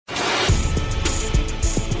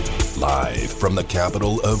Live from the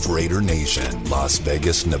capital of Raider Nation, Las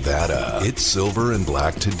Vegas, Nevada. It's Silver and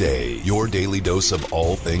Black Today, your daily dose of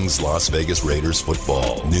all things Las Vegas Raiders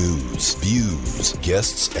football. News, views,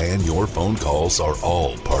 guests, and your phone calls are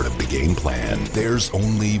all part of the game plan. There's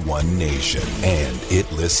only one nation, and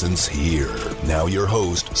it listens here. Now your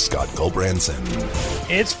host, Scott Gulbranson.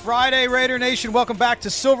 It's Friday, Raider Nation. Welcome back to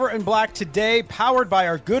Silver and Black Today, powered by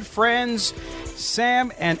our good friends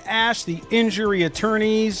Sam and Ash, the injury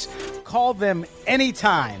attorneys. Call them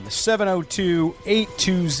anytime.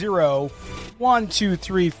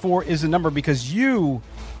 702-820-1234 is the number because you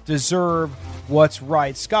deserve what's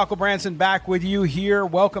right. Scott Gulbranson back with you here.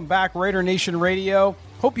 Welcome back, Raider Nation Radio.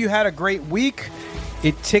 Hope you had a great week.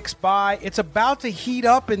 It ticks by. It's about to heat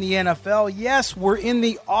up in the NFL. Yes, we're in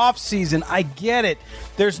the offseason. I get it.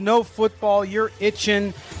 There's no football. You're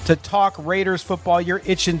itching to talk Raiders football. You're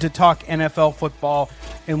itching to talk NFL football.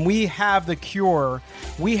 And we have the cure.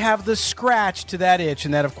 We have the scratch to that itch.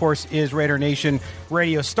 And that, of course, is Raider Nation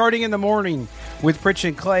Radio. Starting in the morning with Pritch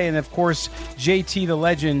and Clay. And, of course, JT the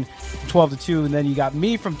Legend, 12 to 2. And then you got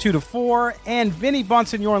me from 2 to 4. And Vinny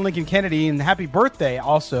Bonsignore and Lincoln Kennedy. And happy birthday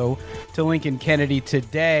also to Lincoln Kennedy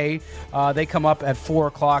today. They come up at 4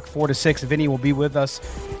 o'clock, 4 to 6. Vinny will be with us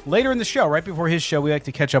later in the show, right before his show. We like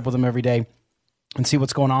to catch up with him every day and see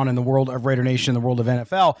what's going on in the world of Raider Nation, the world of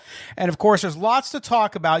NFL. And, of course, there's lots to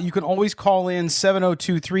talk about. You can always call in.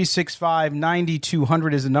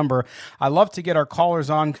 702-365-9200 is the number. I love to get our callers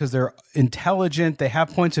on because they're intelligent. They have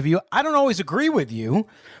points of view. I don't always agree with you,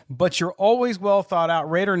 but you're always well thought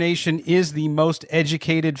out. Raider Nation is the most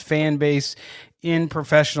educated fan base in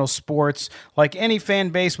professional sports. Like any fan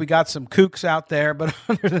base, we got some kooks out there, but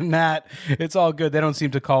other than that, it's all good. They don't seem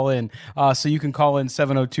to call in. So you can call in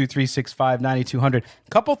 702-365-9200.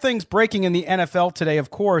 Couple things breaking in the NFL today, of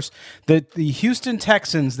course. The Houston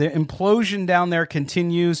Texans, their implosion down there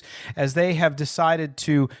continues as they have decided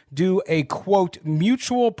to do a, quote,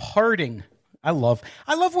 mutual parting. I love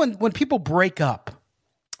when people break up,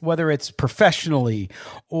 whether it's professionally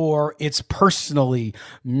or it's personally,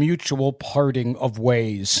 mutual parting of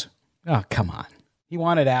ways. Oh, come on. He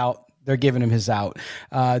wanted out. They're giving him his out.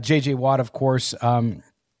 J.J. Watt, of course,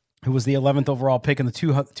 who was the 11th overall pick in the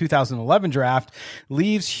 2011 draft,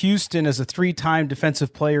 leaves Houston as a 3-time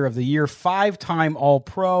Defensive Player of the Year, 5-time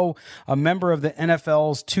All-Pro, a member of the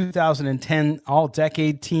NFL's 2010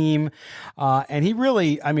 All-Decade team. And he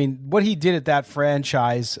really, what he did at that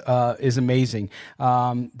franchise is amazing.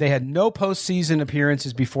 They had no postseason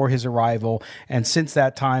appearances before his arrival, and since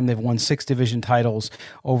that time, they've won 6 division titles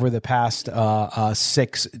over the past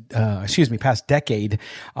past decade.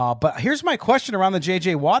 But here's my question around the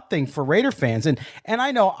J.J. Watt thing for Raider fans. And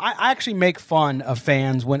I know I actually make fun of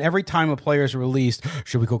fans when every time a player is released,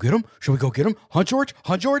 should we go get him? Should we go get him? Hunt George?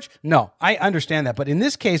 No, I understand that. But in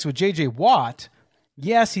this case with J.J. Watt,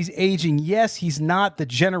 yes, he's aging. Yes, he's not the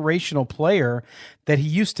generational player that he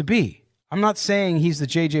used to be. I'm not saying he's the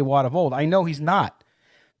J.J. Watt of old. I know he's not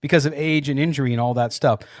because of age and injury and all that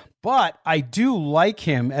stuff. But I do like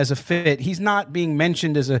him as a fit. He's not being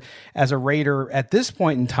mentioned as a Raider at this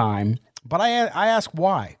point in time. But I ask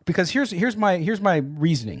why, because here's my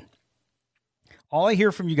reasoning. All I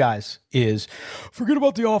hear from you guys is, forget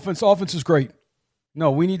about the offense. Offense is great.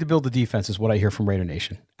 No, we need to build the defense is what I hear from Raider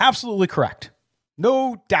Nation. Absolutely correct.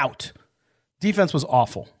 No doubt. Defense was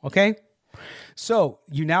awful, okay? So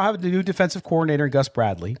you now have the new defensive coordinator, Gus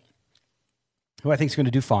Bradley, who I think is going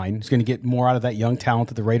to do fine. He's going to get more out of that young talent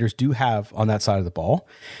that the Raiders do have on that side of the ball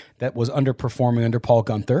that was underperforming under Paul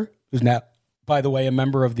Guenther, who's now, by the way, a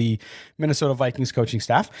member of the Minnesota Vikings coaching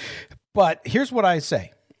staff. But here's what I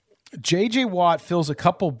say. J.J. Watt fills a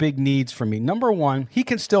couple big needs for me. Number one, he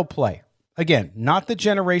can still play. Again, not the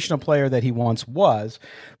generational player that he once was,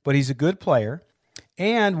 but he's a good player.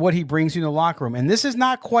 And what he brings you in the locker room. And this is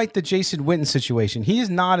not quite the Jason Witten situation. He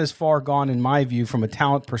is not as far gone, in my view, from a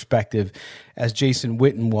talent perspective as Jason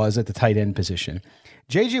Witten was at the tight end position.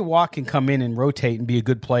 J.J. Watt can come in and rotate and be a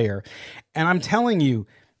good player. And I'm telling you,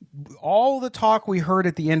 all the talk we heard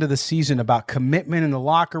at the end of the season about commitment in the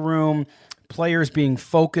locker room, players being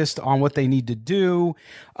focused on what they need to do,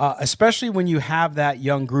 especially when you have that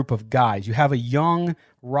young group of guys. You have a young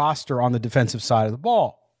roster on the defensive side of the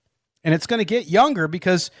ball. And it's going to get younger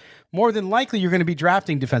because more than likely you're going to be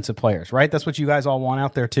drafting defensive players, right? That's what you guys all want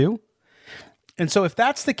out there too. And so if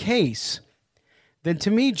that's the case, then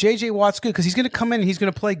to me, J.J. Watt's good because he's going to come in and he's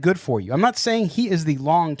going to play good for you. I'm not saying he is the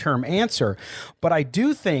long-term answer, but I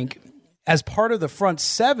do think as part of the front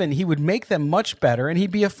seven, he would make them much better and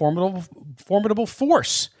he'd be a formidable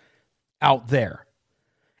force out there.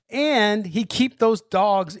 And he'd keep those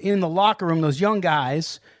dogs in the locker room, those young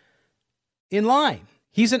guys, in line.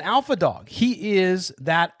 He's an alpha dog. He is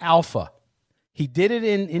that alpha. He did it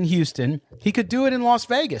in Houston. He could do it in Las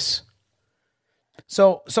Vegas.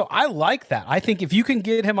 So I like that. I think if you can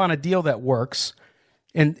get him on a deal that works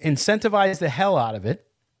and incentivize the hell out of it,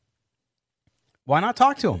 why not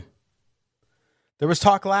talk to him? There was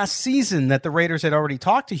talk last season that the Raiders had already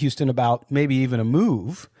talked to Houston about maybe even a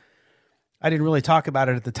move. I didn't really talk about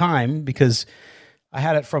it at the time because I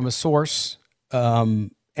had it from a source,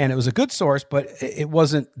 and it was a good source, but it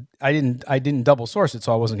wasn't. I didn't double source it,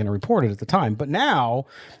 so I wasn't going to report it at the time. But now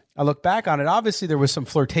I look back on it. Obviously, there was some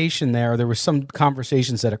flirtation there. There was some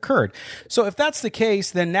conversations that occurred. So if that's the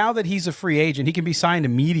case, then now that he's a free agent, he can be signed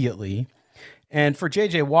immediately. And for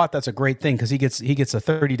J.J. Watt, that's a great thing because he gets a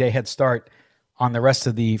 30-day head start on the rest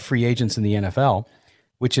of the free agents in the NFL,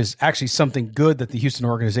 which is actually something good that the Houston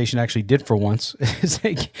organization actually did for once.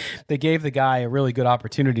 They gave the guy a really good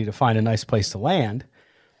opportunity to find a nice place to land.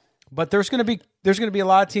 But there's going to be a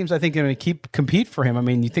lot of teams I think going to compete for him. I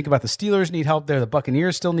mean, you think about the Steelers need help there. The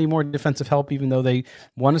Buccaneers still need more defensive help, even though they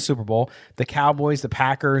won a Super Bowl. The Cowboys, the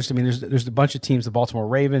Packers. I mean, there's a bunch of teams. The Baltimore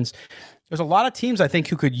Ravens. There's a lot of teams I think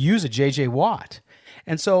who could use a J.J. Watt.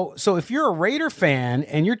 And so if you're a Raider fan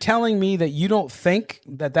and you're telling me that you don't think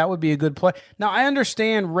that would be a good play, now I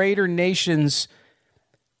understand Raider Nation's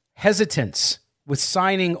hesitance with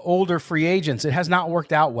signing older free agents. It has not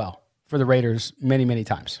worked out well for the Raiders many, many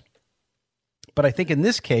times. But I think in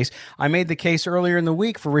this case, I made the case earlier in the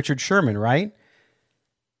week for Richard Sherman, right?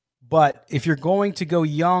 But if you're going to go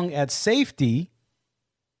young at safety,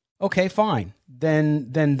 okay, fine.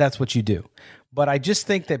 Then that's what you do. But I just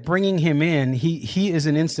think that bringing him in, he is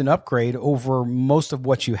an instant upgrade over most of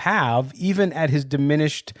what you have, even at his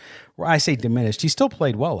diminished, or I say diminished, he still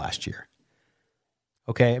played well last year.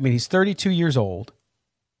 Okay, I mean, he's 32 years old,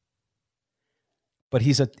 but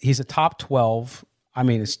he's a top 12. I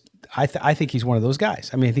mean, I think he's one of those guys.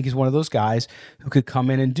 I mean, I think he's one of those guys who could come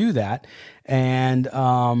in and do that. And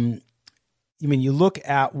I mean, you look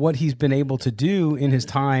at what he's been able to do in his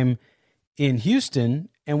time in Houston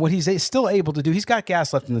and what he's still able to do. He's got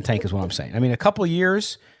gas left in the tank is what I'm saying. I mean, a couple of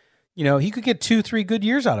years, he could get 2-3 good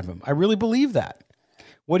years out of him. I really believe that.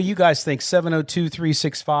 What do you guys think?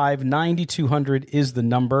 702-365-9200 is the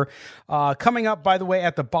number. Coming up, by the way,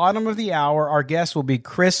 at the bottom of the hour, our guest will be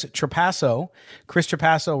Chris Trapasso. Chris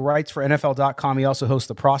Trapasso writes for NFL.com. He also hosts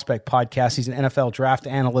the Prospect Podcast. He's an NFL draft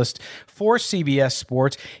analyst for CBS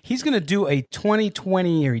Sports. He's going to do a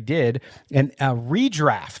 2020, or he did, a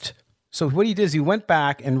redraft. So what he did is he went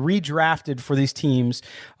back and redrafted for these teams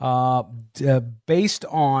based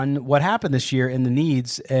on what happened this year and the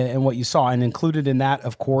needs and what you saw. And included in that,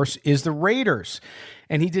 of course, is the Raiders.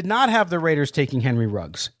 And he did not have the Raiders taking Henry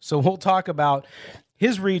Ruggs. So we'll talk about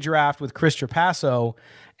his redraft with Chris Trapasso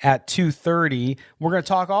at 2:30. We're going to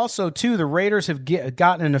talk also, too, the Raiders have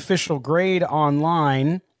gotten an official grade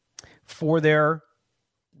online for the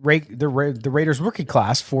Raiders rookie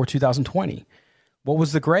class for 2020. What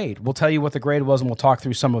was the grade? We'll tell you what the grade was, and we'll talk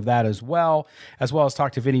through some of that as well as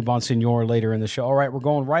talk to Vinny Bonsignore later in the show. All right, we're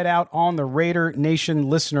going right out on the Raider Nation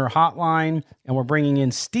listener hotline, and we're bringing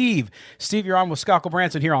in Steve. Steve, you're on with Scott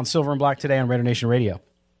Branson here on Silver and Black today on Raider Nation Radio.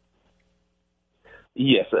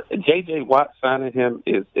 Yes, J.J. Watt signing him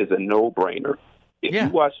is a no-brainer. If you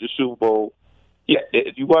watch the Super Bowl,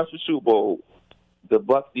 the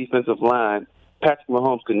Bucs defensive line, Patrick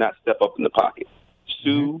Mahomes could not step up in the pocket.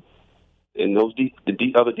 And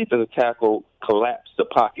the other defensive tackle collapsed the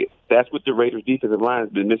pocket. That's what the Raiders' defensive line has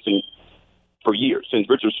been missing for years, since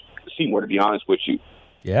Richard Seymour, to be honest with you.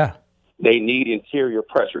 Yeah. They need interior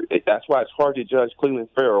pressure. That's why it's hard to judge Cleveland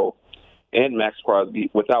Farrell and Max Crosby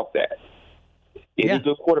without that. Any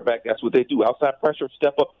good quarterback, that's what they do. Outside pressure,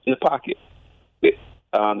 step up in the pocket. They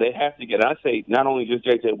have to get, I say, not only just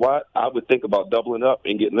J.J. Watt, I would think about doubling up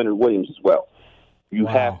and get Leonard Williams as well. You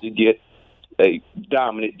have to get a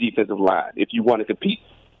dominant defensive line if you want to compete.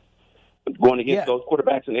 Going against those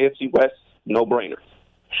quarterbacks in the AFC West, no-brainer.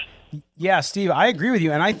 Yeah, Steve, I agree with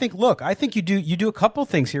you, and I think you do a couple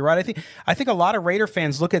things here, right? I think a lot of Raider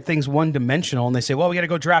fans look at things one-dimensional, and they say, well, we got to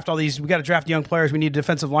go draft all these. We got to draft young players. We need a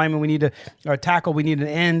defensive lineman. We need a tackle. We need an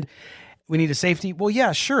end. We need a safety. Well,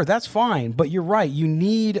 yeah, sure, that's fine, but you're right. You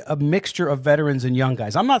need a mixture of veterans and young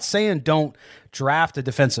guys. I'm not saying don't draft a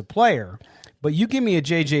defensive player, but you give me a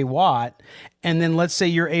J.J. Watt, and then let's say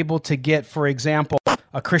you're able to get, for example,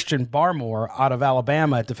 a Christian Barmore out of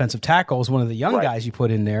Alabama at defensive tackle is one of the young guys you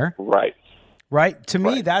put in there. Right. To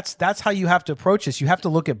me, that's how you have to approach this. You have to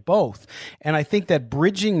look at both. And I think that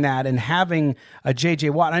bridging that and having a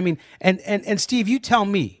J.J. Watt, I mean, and Steve, you tell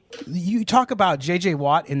me, you talk about J.J.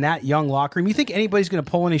 Watt in that young locker room. You think anybody's going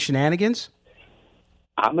to pull any shenanigans?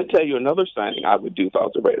 I'm going to tell you another signing I would do if I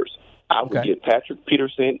was the Raiders. I would get Patrick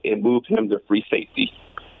Peterson and move him to free safety.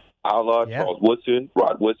 A la Charles Woodson,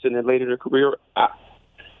 Rod Woodson, and later in their career.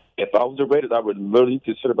 If I was the Raiders, I would really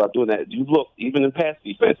consider about doing that. You look, even in pass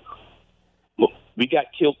defense, look, we got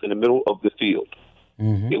killed in the middle of the field.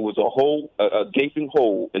 Mm-hmm. It was a gaping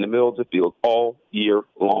hole in the middle of the field all year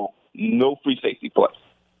long. No free safety play.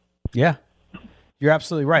 Yeah. You're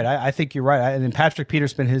absolutely right. I think you're right. And Patrick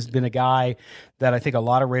Peterson has been a guy that I think a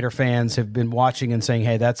lot of Raider fans have been watching and saying,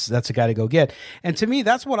 hey, that's a guy to go get. And to me,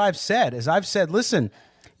 that's what I've said, listen,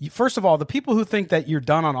 first of all, the people who think that you're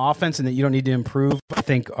done on offense and that you don't need to improve, I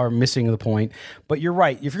think are missing the point. But you're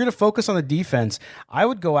right. If you're going to focus on the defense, I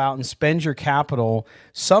would go out and spend your capital,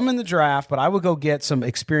 some in the draft, but I would go get some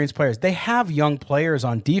experienced players. They have young players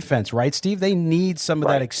on defense, right, Steve? They need some of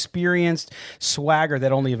that experienced swagger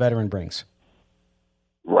that only a veteran brings.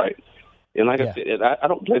 Right. And like I said, I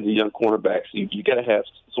don't blame the young cornerbacks. You got to have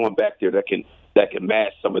someone back there that can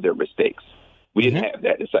mask some of their mistakes. We didn't have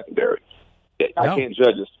that in the secondary. I can't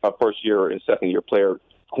judge a first year and second year player.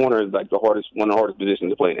 Corner is like one of the hardest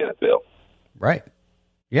positions to play in the NFL. Right.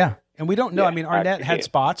 Yeah. And we don't know. I mean, Arnett had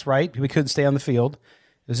spots, right? We couldn't stay on the field.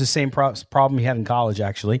 It was the same problem he had in college,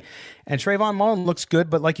 actually. And Trayvon Mullen looks good,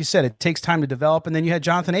 but like you said, it takes time to develop. And then you had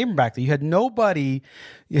Jonathan Abram back there. You had nobody,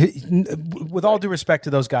 with all due respect to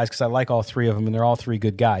those guys, because I like all three of them, and they're all three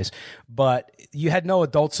good guys. But you had no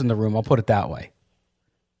adults in the room. I'll put it that way.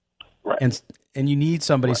 Right. And you need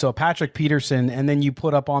somebody. Right. So Patrick Peterson, and then you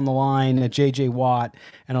put up on the line a J.J. Watt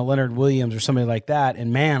and a Leonard Williams or somebody like that.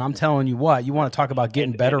 And, man, I'm telling you what, you want to talk about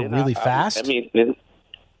getting better really fast?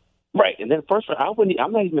 Right, and then first round,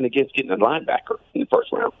 I'm not even against getting a linebacker in the first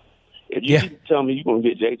round. If you tell me you're going to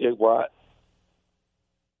get J.J. Watt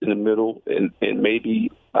in the middle, and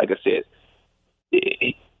maybe, like I said,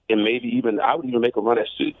 and maybe even I would even make a run at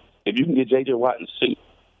suit. If you can get J.J. Watt in suit,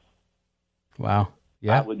 wow,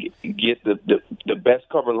 yeah, I would get the best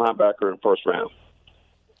cover linebacker in the first round.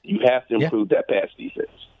 You have to improve that pass defense.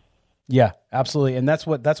 Yeah, absolutely. And that's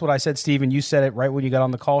what I said, Steve, and you said it right when you got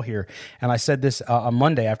on the call here. And I said this on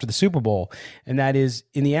Monday after the Super Bowl, and that is,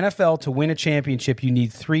 in the NFL, to win a championship, you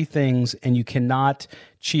need three things, and you cannot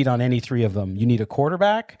cheat on any three of them. You need a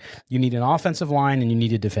quarterback, you need an offensive line, and you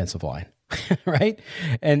need a defensive line. Right?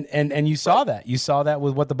 And you saw that. You saw that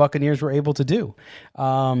with what the Buccaneers were able to do.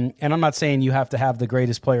 And I'm not saying you have to have the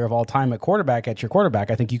greatest player of all time at your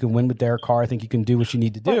quarterback. I think you can win with Derek Carr. I think you can do what you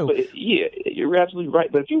need to do. But you're absolutely right.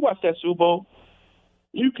 But if you watch that Super Bowl,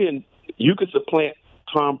 you can supplant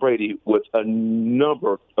Tom Brady with a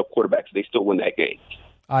number of quarterbacks. They still win that game.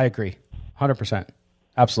 I agree. 100%.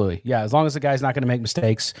 Absolutely. Yeah, as long as the guy's not going to make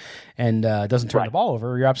mistakes and doesn't turn the ball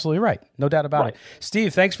over, you're absolutely right. No doubt about it.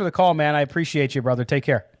 Steve, thanks for the call, man. I appreciate you, brother. Take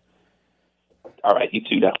care. All right, you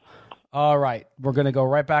too now. All right, we're going to go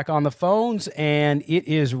right back on the phones, and it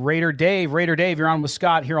is Raider Dave. Raider Dave, you're on with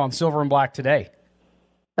Scott here on Silver and Black today.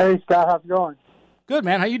 Hey, Scott, how's it going? Good,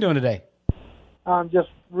 man. How you doing today? I'm just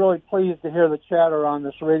really pleased to hear the chatter on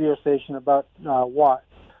this radio station about Watt.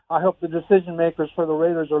 I hope the decision makers for the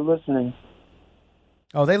Raiders are listening.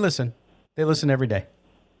 Oh, they listen. They listen every day.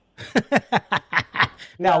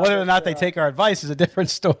 Now, whether or not they take our advice is a different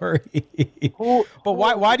story. But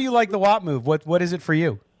why do you like the Watt move? What is it for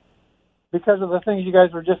you? Because of the things you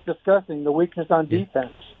guys were just discussing, the weakness on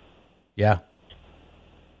defense. Yeah.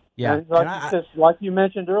 Yeah. And like you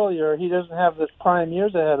mentioned earlier, he doesn't have this prime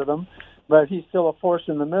years ahead of him, but he's still a force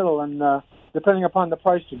in the middle. And depending upon the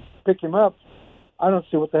price to pick him up, I don't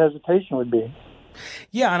see what the hesitation would be.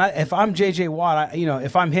 Yeah, and if I'm J.J. Watt,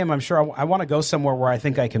 if I'm him, I'm sure I want to go somewhere where I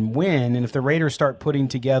think I can win. And if the Raiders start putting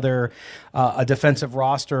together a defensive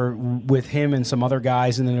roster with him and some other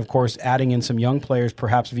guys, and then, of course, adding in some young players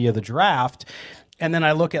perhaps via the draft, and then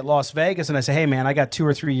I look at Las Vegas and I say, hey, man, I got 2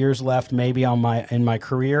 or 3 years left maybe in my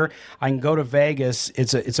career. I can go to Vegas.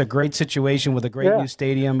 It's a great situation with a great new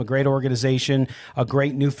stadium, a great organization, a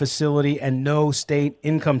great new facility, and no state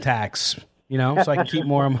income tax. So I can keep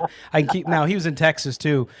more. Now he was in Texas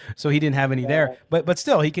too, so he didn't have any there. But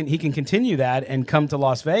still, he can continue that and come to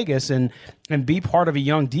Las Vegas and be part of a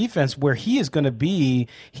young defense where he is going to be.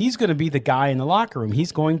 He's going to be the guy in the locker room.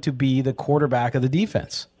 He's going to be the quarterback of the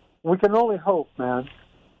defense. We can only hope, man.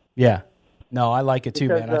 Yeah, no, I like it too,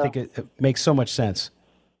 man. I think it makes so much sense.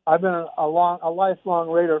 I've been a lifelong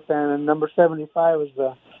Raider fan, and number 75 is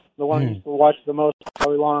the one who watched the most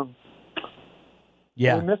all long.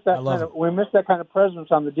 Yeah, we missed that kind of presence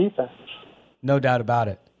on the defense. No doubt about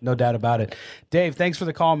it. No doubt about it. Dave, thanks for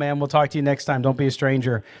the call, man. We'll talk to you next time. Don't be a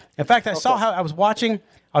stranger. In fact, I saw how I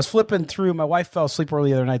was flipping through. My wife fell asleep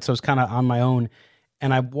early the other night, so I was kind of on my own.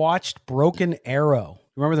 And I watched Broken Arrow.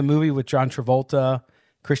 Remember the movie with John Travolta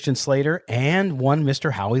Christian Slater, and one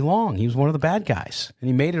Mr. Howie Long. He was one of the bad guys, and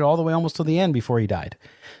he made it all the way almost to the end before he died.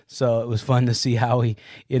 So it was fun to see Howie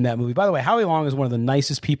in that movie. By the way, Howie Long is one of the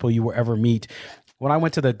nicest people you will ever meet. When I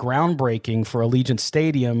went to the groundbreaking for Allegiant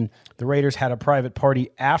Stadium, the Raiders had a private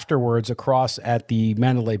party afterwards across at the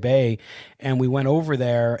Mandalay Bay, and we went over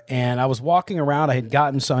there, and I was walking around. I had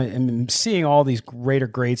gotten some, and seeing all these Raider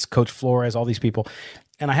greats, Coach Flores, all these people,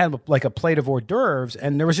 and I had like a plate of hors d'oeuvres,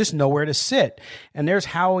 and there was just nowhere to sit. And there's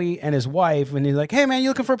Howie and his wife, and he's like, "Hey, man, you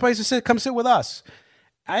looking for a place to sit? Come sit with us."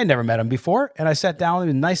 I had never met him before, and I sat down.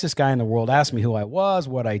 The nicest guy in the world, asked me who I was,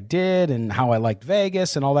 what I did, and how I liked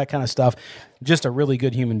Vegas and all that kind of stuff. Just a really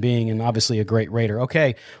good human being and obviously a great Raider.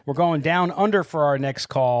 Okay, we're going down under for our next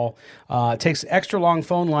call. It takes extra long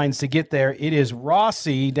phone lines to get there. It is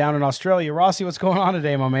Rossi down in Australia. Rossi, what's going on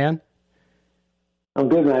today, my man? I'm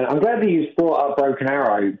good, man. I'm glad that you brought up Broken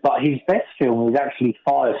Arrow, but his best film was actually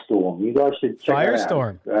Firestorm. You guys should check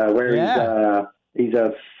Firestorm. It out. Where he's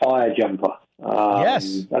a fire jumper.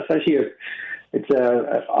 Yes, that's actually it's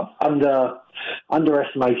a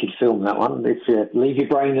underestimated film. That one. It's leave your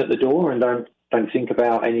brain at the door and don't think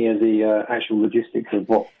about any of the actual logistics of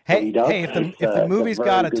what he does. Hey, if the movie's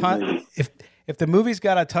got a ton, if the movie's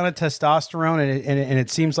got a ton of testosterone and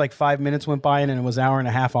it seems like 5 minutes went by and it was an hour and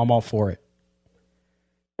a half, I'm all for it.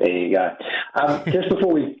 There you go. Just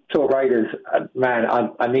before we talk Raiders, man,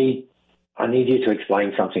 I need you to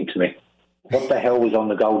explain something to me. What the hell was on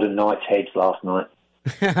the Golden Knights' heads last night?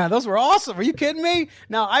 Those were awesome. Are you kidding me?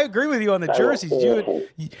 Now, I agree with you on the jerseys.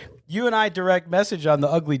 You and I direct message on the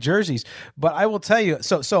ugly jerseys. But I will tell you,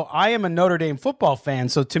 so I am a Notre Dame football fan,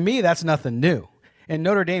 so to me, that's nothing new. And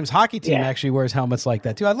Notre Dame's hockey team actually wears helmets like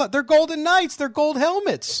that, too. They're Golden Knights. They're gold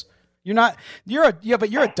helmets. But you're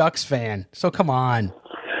a Ducks fan, so come on.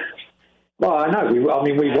 Well, I know. We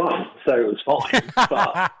won, so it was fine.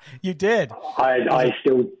 But you did. I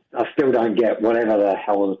still don't get whatever the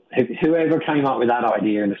hell whoever came up with that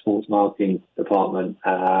idea in the sports marketing department.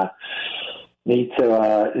 Need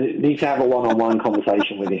to have a one-on-one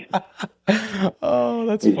conversation with you. Oh,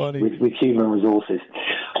 that's funny. With human resources.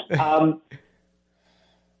 I'll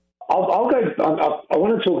go. I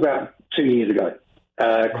want to talk about 2 years ago.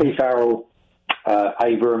 Cleve Farrell,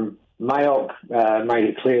 Abram, Mayock made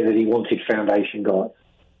it clear that he wanted foundation guys.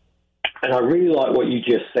 And I really like what you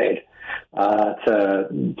just said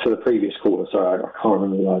to the previous caller. Sorry, I can't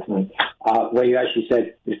remember the guy's name. Where you actually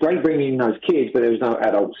said, it's great bringing in those kids, but there was no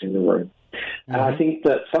adults in the room. Mm-hmm. And I think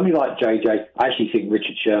that somebody like JJ, I actually think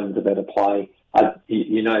Richard Sherman's a better play.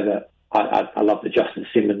 You know that I love the Justin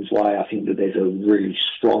Simmons way. I think that there's a really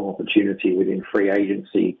strong opportunity within free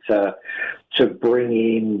agency to bring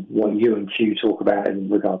in what you and Q talk about in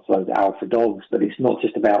regards to those alpha dogs, but it's not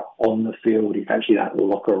just about on the field, it's actually that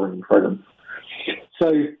locker room presence.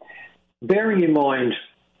 So bearing in mind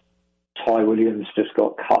Ty Williams just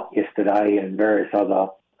got cut yesterday and various other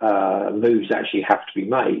moves actually have to be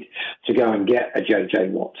made to go and get a JJ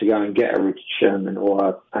Watt, to go and get a Richard Sherman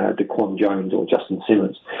or a Daquan Jones or Justin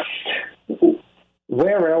Simmons.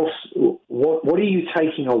 Where else, what are you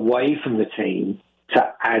taking away from the team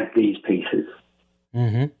to add these pieces?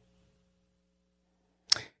 Mm-hmm.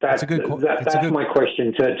 That's my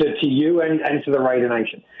question to you and to the Raider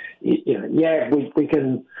Nation. We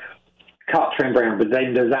can cut Trent Brown, but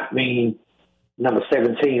then does that mean number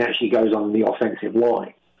 17 actually goes on the offensive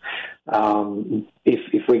line?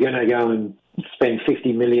 If we're going to go and spend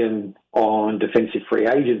 $50 million on defensive free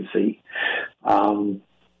agency,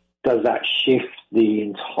 does that shift the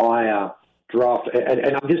entire draft?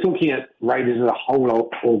 And I'm just looking at Raiders as a whole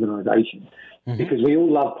organisation. Mm-hmm. Because we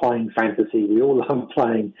all love playing fantasy. We all love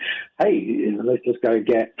playing, let's just go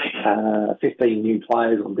get 15 new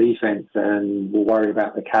players on defense and we'll worry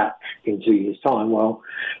about the cap in 2 years' time. Well,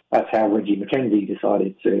 that's how Reggie McKenzie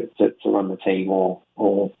decided to run the team or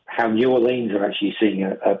how New Orleans are actually seeing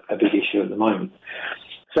a big issue at the moment.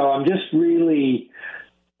 So I'm just really,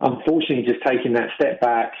 unfortunately, just taking that step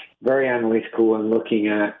back, very analytical and looking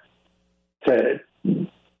at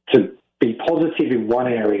to be positive in one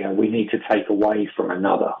area, we need to take away from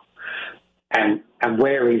another. And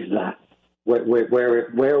where is that?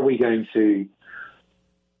 Where are we going to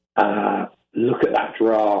look at that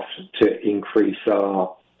draft to increase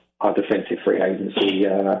our defensive free agency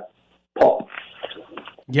pot?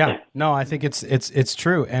 Yeah, no, I think it's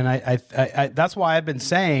true, and I that's why I've been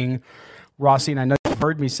saying, Rossi, and I know you've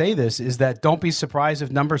heard me say this, is that don't be surprised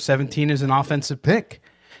if number 17 is an offensive pick.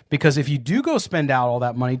 Because if you do go spend out all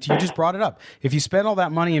that money, you just brought it up. If you spend all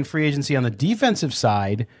that money in free agency on the defensive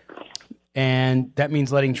side, and that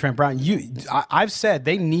means letting Trent Brown, I've said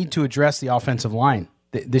they need to address the offensive line.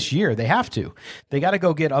 this year. They have to. They got to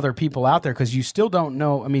go get other people out there because you still don't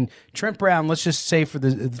know. I mean, Trent Brown, let's just say for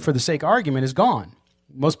the sake of argument, is gone.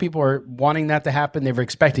 Most people are wanting that to happen. They're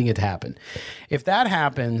expecting it to happen. If that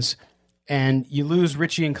happens and you lose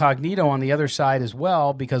Richie Incognito on the other side as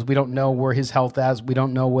well because we don't know where his health is, we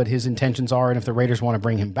don't know what his intentions are and if the Raiders want to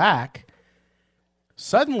bring him back,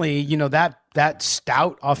 suddenly, you know, that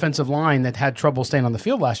stout offensive line that had trouble staying on the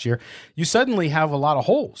field last year, you suddenly have a lot of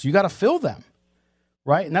holes. You got to fill them,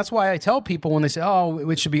 right? And that's why I tell people when they say, oh,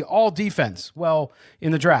 it should be all defense. Well,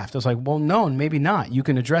 in the draft, I was like, well, no, maybe not. You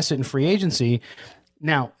can address it in free agency.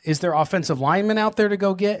 Now, is there offensive linemen out there to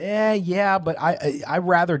go get? Yeah, but I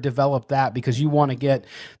rather develop that because you want to get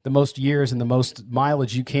the most years and the most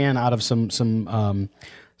mileage you can out of some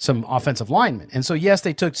offensive linemen. And so, yes,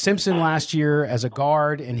 they took Simpson last year as a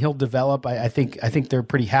guard, and he'll develop. I think they're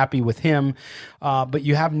pretty happy with him. But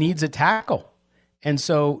you have needs at tackle, and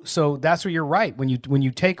so that's where you're right. When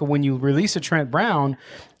you release a Trent Brown,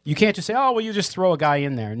 you can't just say, oh, well, you just throw a guy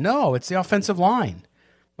in there. No, it's the offensive line.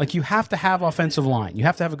 Like, you have to have offensive line. You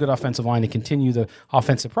have to have a good offensive line to continue the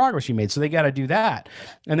offensive progress you made. So they got to do that.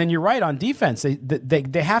 And then you're right on defense.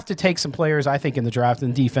 They have to take some players, I think, in the draft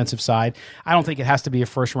on the defensive side. I don't think it has to be a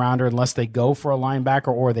first rounder unless they go for a linebacker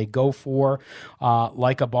or they go for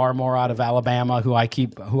like a Barmore out of Alabama, who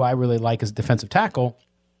I really like as a defensive tackle.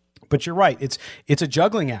 But you're right. It's a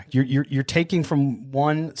juggling act. You're taking from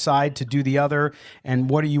one side to do the other, and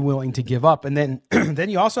what are you willing to give up? And then then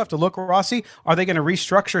you also have to look, Rossi, are they going to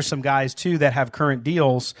restructure some guys too that have current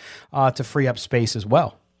deals to free up space as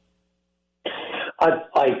well?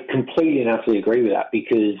 I completely and utterly agree with that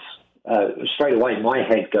because straight away my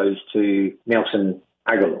head goes to Nelson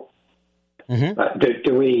Aguilar. Mm-hmm.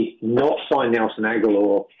 Do we not sign Nelson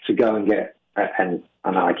Aguilar to go and get? And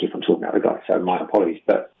I know I keep on talking about the guy, so my apologies,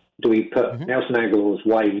 but. Do we put Nelson Aguilar's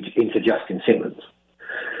wage into Justin Simmons?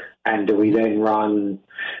 And do we then run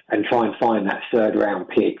and try and find that third-round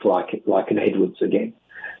pick like an Edwards again?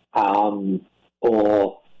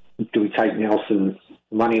 Or do we take Nelson's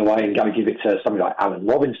money away and go give it to somebody like Allen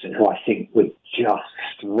Robinson, who I think would just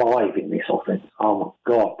thrive in this offense? Oh,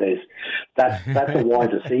 my God, that's a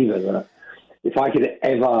wide receiver that if I could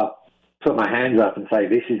ever put my hands up and say,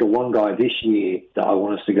 this is the one guy this year that I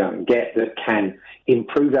want us to go and get that can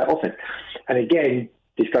improve that offense. And again,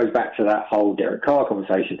 this goes back to that whole Derek Carr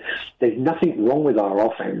conversation. There's nothing wrong with our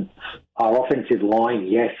offense. Our offensive line,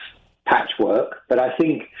 yes, patchwork, but I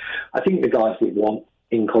think the guys would want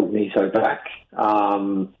Incognito back.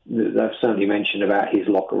 They've certainly mentioned about his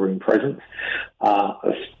locker room presence.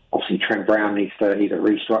 Obviously, Trent Brown needs to either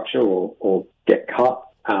restructure or get cut.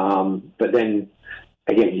 But then,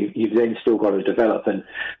 again, you've then still got to develop. And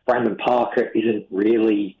Brandon Parker isn't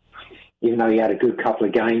really, even though he had a good couple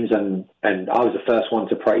of games, and I was the first one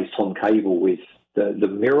to praise Tom Cable with the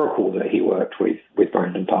miracle that he worked with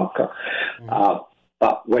Brandon Parker. Mm-hmm.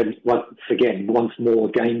 But once more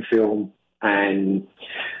game film and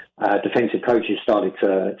defensive coaches started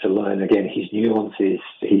to learn, again, his nuances,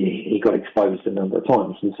 he got exposed a number of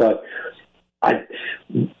times. And so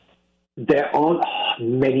there aren't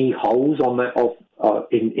many holes on that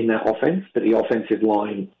in that offense, but the offensive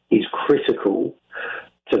line is critical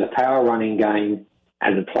to the power running game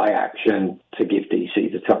and the play action to give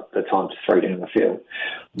DC the time to throw down the field.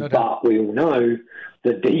 No doubt. But we all know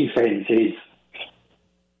the defense is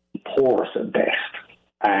porous at best,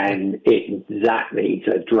 and that needs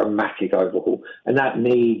a dramatic overhaul, and that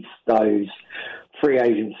needs those free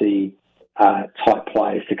agency type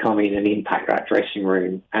players to come in and impact that dressing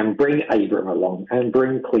room and bring Abram along and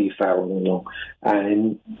bring Cleve Farrell along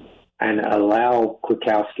and allow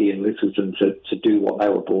Kwiatkowski and Littleton to do what they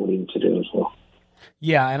were brought in to do as well.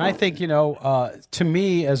 Yeah, and I think, to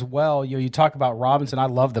me as well, you talk about Robinson. I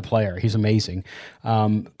love the player. He's amazing.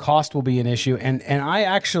 Cost will be an issue. And I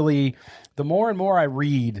actually, the more and more I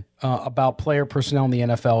read about player personnel in the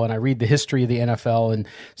NFL, and I read the history of the NFL and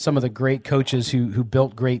some of the great coaches who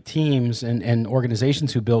built great teams and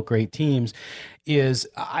organizations who built great teams, is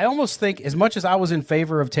I almost think, as much as I was in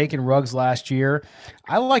favor of taking Ruggs last year,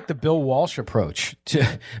 I like the Bill Walsh approach.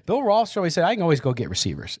 Bill Walsh always said, I can always go get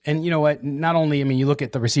receivers. And you know what? Not only, you look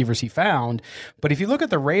at the receivers he found, but if you look at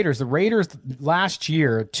the Raiders last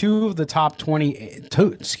year, two of the top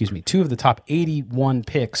 81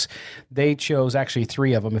 picks, they chose actually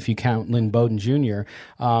three of them, if you count Lynn Bowden Jr.,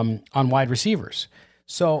 on wide receivers.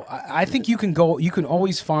 So I think you can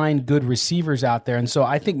always find good receivers out there. And so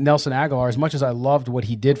I think Nelson Aguilar, as much as I loved what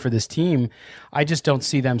he did for this team, I just don't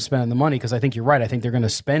see them spending the money, because I think you're right. I think they're going to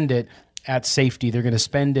spend it at safety. They're going to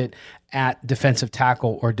spend it at defensive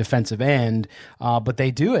tackle or defensive end. But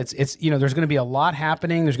they do. It's there's going to be a lot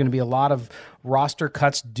happening. There's going to be a lot of roster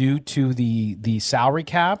cuts due to the salary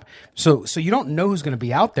cap. So you don't know who's going to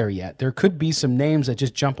be out there yet. There could be some names that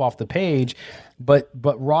just jump off the page. But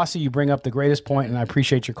Rossi, you bring up the greatest point, and I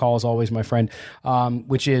appreciate your call as always, my friend,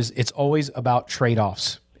 which is it's always about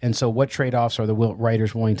trade-offs. And so what trade-offs are the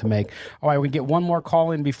Raiders willing to make? All right, we get one more call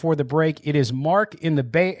in before the break. It is Mark in the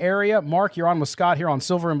Bay Area. Mark, you're on with Scott here on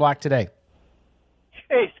Silver and Black Today.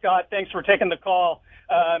 Hey, Scott, thanks for taking the call.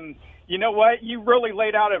 You know what? You really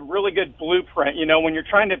laid out a really good blueprint. When you're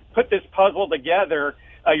trying to put this puzzle together,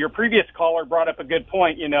 your previous caller brought up a good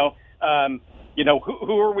point, who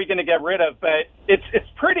are we going to get rid of? But it's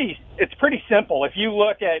pretty simple. If you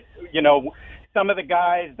look at, some of the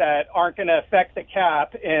guys that aren't going to affect the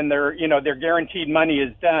cap and their guaranteed money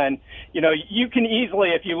is done, you can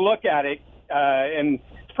easily, if you look at it, and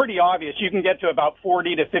it's pretty obvious, you can get to about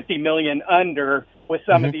 40 to 50 million under with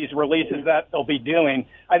some of these releases that they'll be doing.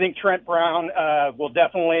 I think Trent Brown will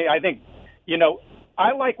definitely,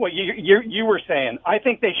 I like what you were saying. I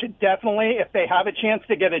think they should definitely, if they have a chance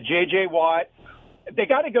to get a J.J. Watt, they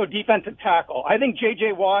got to go defensive tackle. I think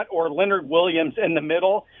J.J. Watt or Leonard Williams in the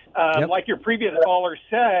middle, like your previous caller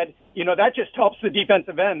said, that just helps the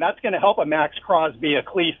defensive end. That's going to help a Max Crosby, a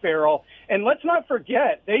Cleve Farrell. And let's not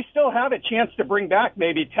forget, they still have a chance to bring back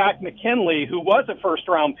maybe Takk McKinley, who was a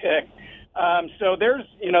first-round pick. So there's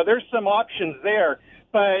some options there.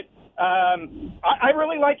 But I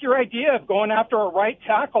really like your idea of going after a right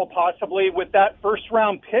tackle possibly with that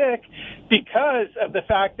first-round pick because of the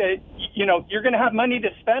fact that, you're going to have money to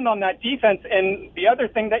spend on that defense. And the other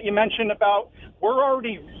thing that you mentioned about we're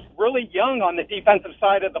already really young on the defensive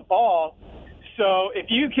side of the ball. So if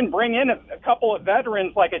you can bring in a couple of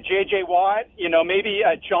veterans like a J.J. Watt, maybe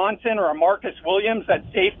a Johnson or a Marcus Williams at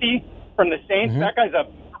safety from the Saints, that guy's a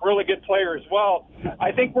really good player as well.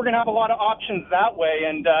 I think we're going to have a lot of options that way.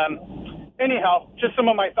 And anyhow, just some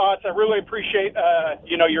of my thoughts. I really appreciate,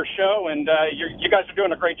 your show, and you guys are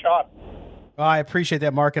doing a great job. Well, I appreciate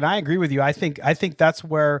that, Mark, and I agree with you. I think that's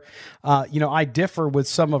where, I differ with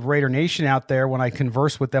some of Raider Nation out there when I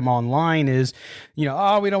converse with them online is, we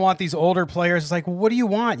don't want these older players. It's like, well, what do you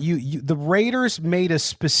want? The Raiders made a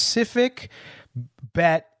specific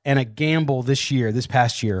bet and a gamble this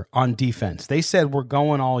past year on defense. They said we're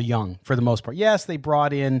going all young for the most part. Yes, they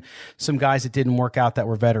brought in some guys that didn't work out that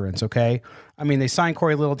were veterans, okay? I mean, they signed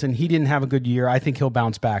Corey Littleton. He didn't have a good year. I think he'll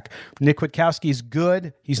bounce back. Nick Kwiatkowski's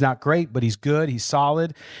good. He's not great, but he's good. He's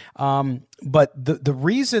solid. But the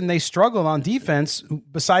reason they struggled on defense,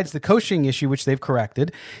 besides the coaching issue, which they've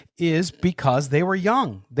corrected, is because they were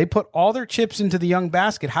young. They put all their chips into the young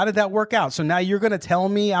basket. How did that work out? So now you're going to tell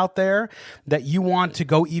me out there that you want to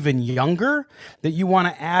go even younger, that you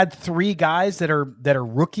want to add 3 guys that are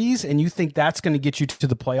rookies, and you think that's going to get you to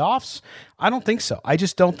the playoffs? I don't think so. I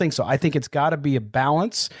just don't think so. I think it's got to be a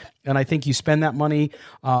balance, and I think you spend that money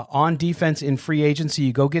on defense in free agency.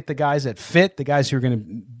 You go get the guys that fit, the guys who are going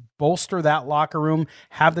to bolster that locker room,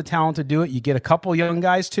 have the talent to do it. You get a couple young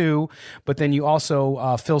guys too, but then you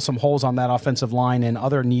also fill some holes on that offensive line and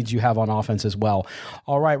other needs you have on offense as well.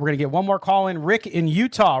 All right, we're going to get one more call in. Rick in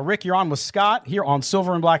Utah. Rick, you're on with Scott here on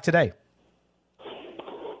Silver and Black Today.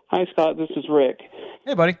 Hi, Scott. This is Rick.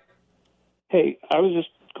 Hey, buddy. Hey, I was just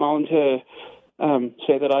calling to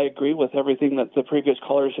say that I agree with everything that the previous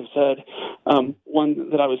callers have said. One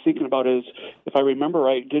that I was thinking about is, if I remember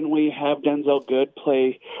right, didn't we have Denzel Good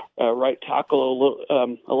play right tackle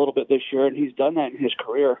a little bit this year? And he's done that in his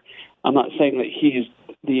career. I'm not saying that he's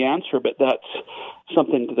the answer, but that's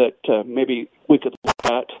something that maybe we could look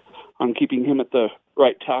at on keeping him at the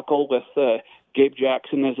right tackle with Gabe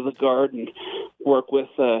Jackson as the guard and work with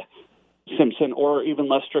Simpson or even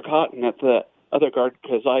Lester Cotton at the other guard,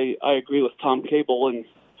 because I agree with Tom Cable and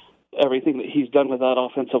everything that he's done with that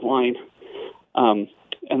offensive line. And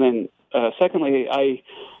then secondly, I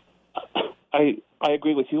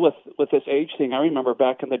agree with you with this age thing. I remember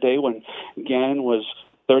back in the day when Gannon was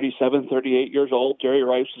 37, 38 years old, Jerry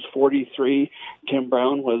Rice was 43, Tim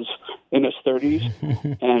Brown was in his 30s,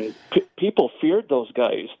 and people feared those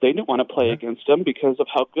guys. They didn't want to play against them because of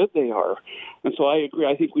how good they are. And so I agree.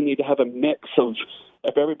 I think we need to have a mix of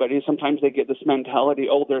everybody. Sometimes they get this mentality,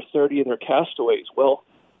 oh, they're 30, they're castaways. Well,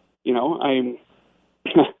 I'm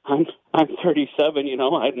 37,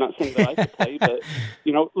 I'm not saying that I could play, but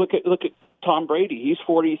look at Tom Brady. He's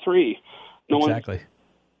 43. Exactly.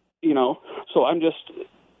 So I'm just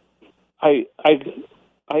I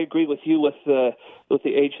agree with you with the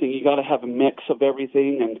age thing. You got to have a mix of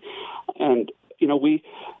everything, and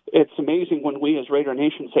it's amazing when we as Raider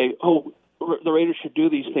Nation say, oh, the Raiders should do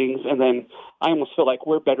these things, and then I almost feel like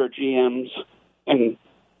we're better GMs and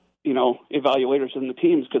evaluators than the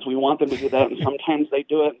teams because we want them to do that, and sometimes they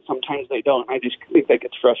do it, and sometimes they don't. I just think that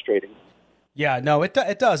gets frustrating. Yeah, no, it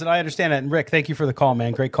does, and I understand that. And Rick, thank you for the call,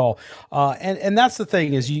 man. Great call. And that's the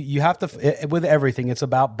thing is you have to, with everything, it's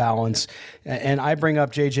about balance. And I bring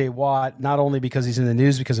up J.J. Watt not only because he's in the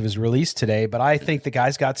news because of his release today, but I think the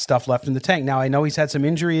guy's got stuff left in the tank. Now, I know he's had some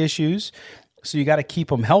injury issues, so you got to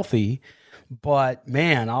keep him healthy. But,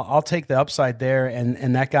 man, I'll take the upside there,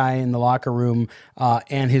 and that guy in the locker room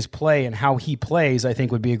and his play and how he plays, I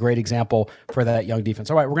think, would be a great example for that young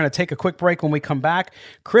defense. All right, we're going to take a quick break. When we come back,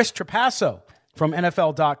 Chris Trapasso from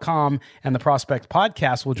NFL.com and the Prospect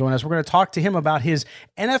Podcast will join us. We're going to talk to him about his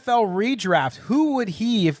NFL redraft. Who would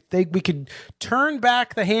he, if we could turn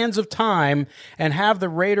back the hands of time and have the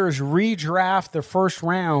Raiders redraft the first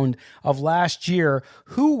round of last year,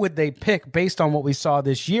 who would they pick based on what we saw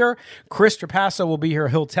this year? Chris Trapasso will be here.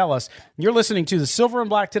 He'll tell us. You're listening to the Silver and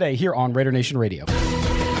Black today here on Raider Nation Radio.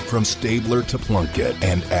 From Stabler to Plunkett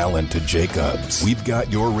and Allen to Jacobs, we've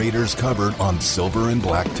got your Raiders covered on Silver and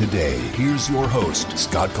Black today. Here's your host,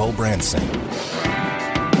 Scott Culbranson.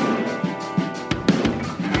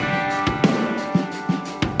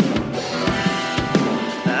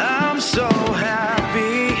 I'm so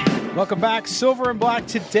happy. Welcome back, Silver and Black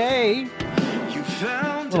today.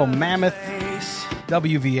 Little mammoth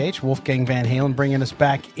WVH, Wolfgang Van Halen, bringing us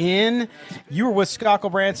back in. You were with Scott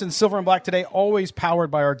Branson, Silver and Black today, always powered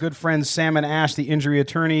by our good friends Sam and Ash, the injury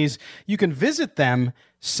attorneys. You can visit them,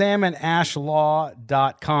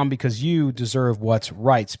 samandashlaw.com, because you deserve what's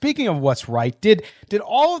right. Speaking of what's right, did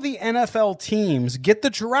all of the NFL teams get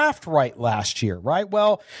the draft right last year, right?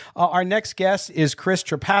 Well, our next guest is Chris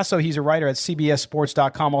Trapasso. He's a writer at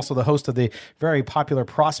CBSSports.com, also the host of the very popular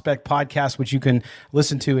Prospect Podcast, which you can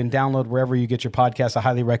listen to and download wherever you get your podcast. I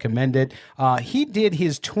highly recommend it. He did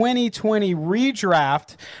his 2020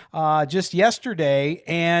 redraft just yesterday,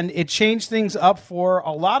 and it changed things up for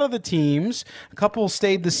a lot of the teams. A couple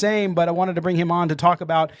stayed the same, but I wanted to bring him on to talk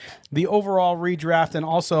about the overall redraft and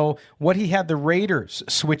also what he had the Raiders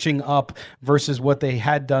switching up versus what they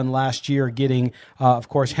had done last year, getting, of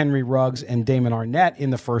course, Henry Ruggs and Damon Arnett in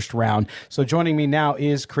the first round. So joining me now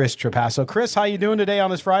is Chris Trapasso. Chris, how you doing today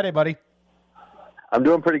on this Friday, buddy? I'm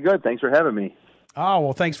doing pretty good. Thanks for having me. Oh,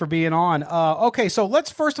 well, thanks for being on. Okay, so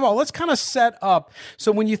let's kind of set up.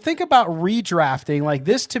 So when you think about redrafting, like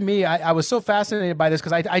this to me, I was so fascinated by this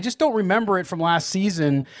because I just don't remember it from last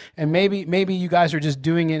season, and maybe you guys are just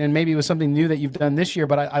doing it and maybe it was something new that you've done this year,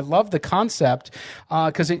 but I love the concept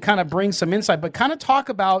because it kind of brings some insight. But kind of talk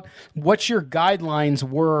about what your guidelines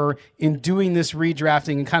were in doing this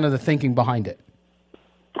redrafting and kind of the thinking behind it.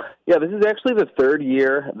 Yeah, this is actually the third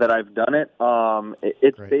year that I've done it.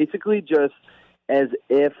 It's Great. Basically just as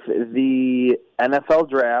if the NFL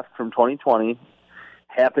draft from 2020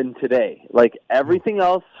 happened today. Like everything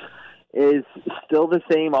else is still the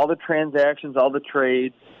same, all the transactions, all the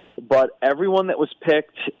trades, but everyone that was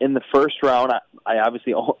picked in the first round, I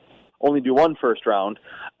obviously only do one first round,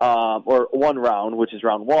 or one round, which is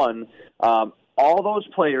round one, all those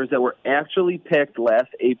players that were actually picked last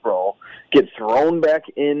April get thrown back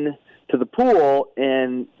in to the pool,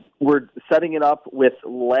 and we're setting it up with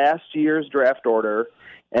last year's draft order,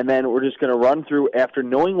 and then we're just going to run through, after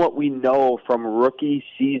knowing what we know from rookie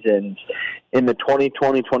seasons in the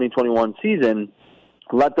 2020-2021 season,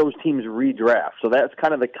 let those teams redraft. So that's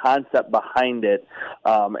kind of the concept behind it.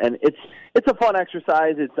 And it's a fun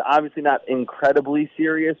exercise. It's obviously not incredibly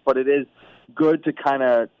serious, but it is good to kind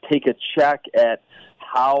of take a check at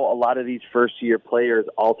how a lot of these first-year players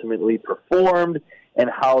ultimately performed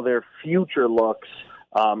and how their future looks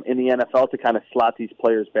in the NFL to kind of slot these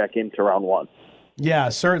players back into round one. Yeah,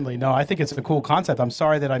 certainly. No, I think it's a cool concept. I'm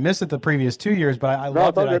sorry that I missed it the previous 2 years, but I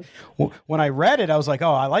loved it. When I read it, I was like,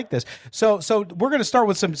 oh, I like this. So we're going to start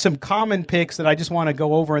with some common picks that I just want to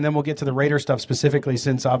go over, and then we'll get to the Raider stuff specifically,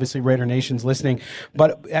 since obviously Raider Nation's listening.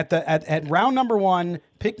 But at round number one,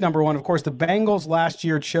 pick number one, of course, the Bengals last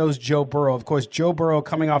year chose Joe Burrow. Of course, Joe Burrow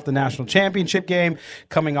coming off the national championship game,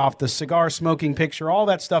 coming off the cigar smoking picture, all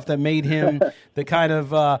that stuff that made him the kind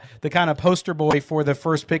of poster boy for the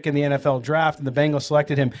first pick in the NFL draft, and the Bengals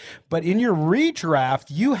selected him. But in your redraft,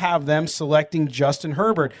 you have them selecting Justin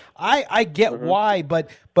Herbert. I get why, but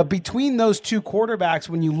between those two quarterbacks,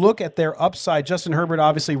 when you look at their upside, Justin Herbert,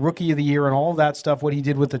 obviously Rookie of the Year and all of that stuff, what he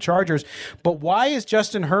did with the Chargers, but why is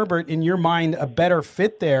Justin Herbert, in your mind, a better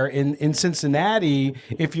fit there in Cincinnati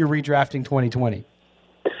if you're redrafting 2020?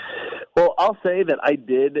 Well, I'll say that I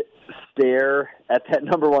did stare at that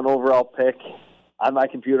number one overall pick on my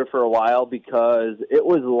computer for a while because it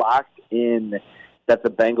was locked in that the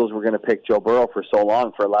Bengals were going to pick Joe Burrow for so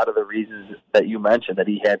long, for a lot of the reasons that you mentioned, that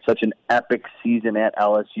he had such an epic season at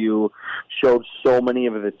LSU, showed so many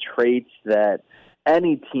of the traits that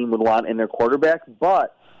any team would want in their quarterback.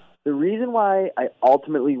 But the reason why I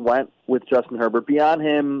ultimately went with Justin Herbert, beyond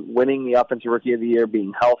him winning the Offensive Rookie of the Year,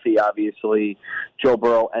 being healthy, obviously, Joe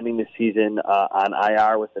Burrow ending the season on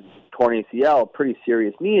IR with a torn ACL, a pretty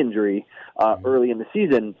serious knee injury early in the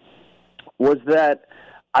season, was that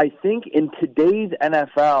I think in today's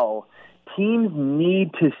NFL, teams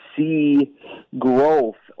need to see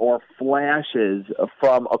growth or flashes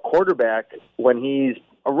from a quarterback when he's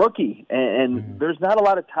a rookie, and there's not a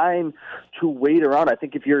lot of time to wait around. I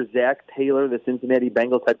think if you're Zach Taylor, the Cincinnati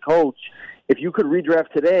Bengals head coach, if you could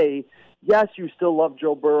redraft today, yes, you still love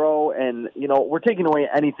Joe Burrow, and, we're taking away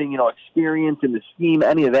anything, experience in the scheme,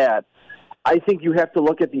 any of that. I think you have to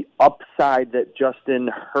look at the upside that Justin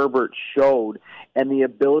Herbert showed and the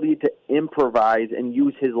ability to improvise and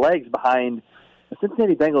use his legs behind the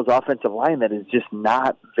Cincinnati Bengals offensive line that is just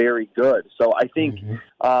not very good. So I think,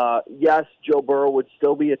 yes, Joe Burrow would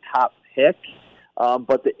still be a top pick,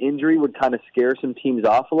 but the injury would kind of scare some teams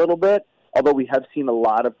off a little bit, although we have seen a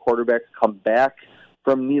lot of quarterbacks come back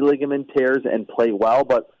from knee ligament tears and play well.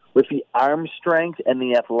 But with the arm strength and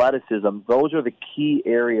the athleticism, those are the key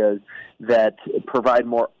areas that provide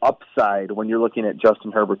more upside when you're looking at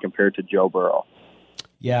Justin Herbert compared to Joe Burrow.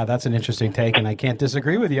 Yeah, that's an interesting take, and I can't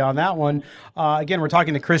disagree with you on that one. Again, we're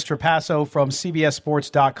talking to Chris Trapasso from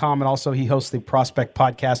CBSSports.com, and also he hosts the Prospect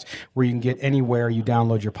Podcast, where you can get anywhere you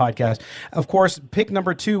download your podcast. Of course, pick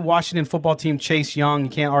number 2, Washington football team, Chase Young.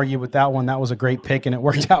 You can't argue with that one. That was a great pick, and it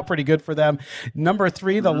worked out pretty good for them. Number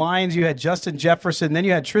 3, the Lions, you had Justin Jefferson. Then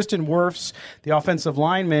you had Tristan Wirfs, the offensive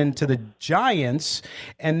lineman, to the Giants.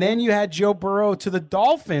 And then you had Joe Burrow to the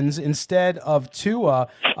Dolphins instead of Tua.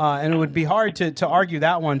 And it would be hard to argue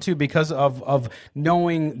that one too, because of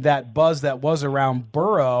knowing that buzz that was around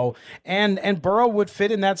Burrow, and Burrow would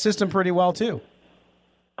fit in that system pretty well too.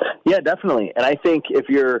 Yeah, definitely. And I think if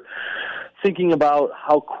you're thinking about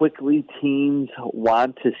how quickly teams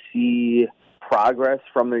want to see progress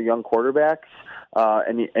from their young quarterbacks,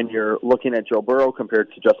 and you're looking at Joe Burrow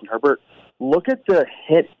compared to Justin Herbert, look at the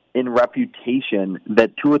hit in reputation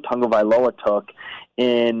that Tua Tagovailoa took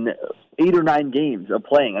in 8 or 9 games of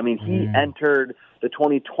playing. I mean, he entered the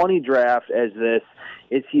 2020 draft as this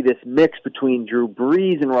mix between Drew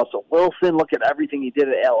Brees and Russell Wilson. Look at everything he did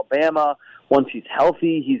at Alabama. Once he's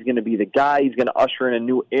healthy, he's going to be the guy. He's going to usher in a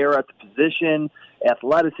new era at the position,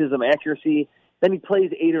 athleticism, accuracy. Then he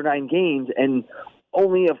plays 8 or 9 games, and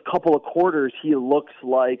only a couple of quarters he looks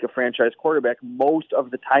like a franchise quarterback. Most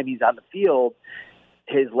of the time he's on the field,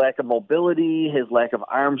 his lack of mobility, his lack of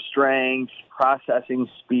arm strength, processing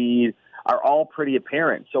speed are all pretty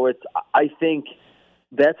apparent. So I think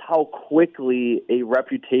that's how quickly a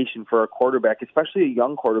reputation for a quarterback, especially a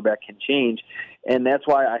young quarterback, can change. And that's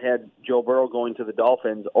why I had Joe Burrow going to the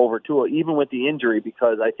Dolphins over Tua, even with the injury,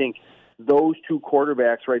 because I think those 2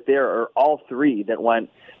 quarterbacks right there are all 3 that went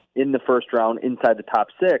in the first round inside the top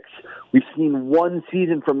 6. We've seen 1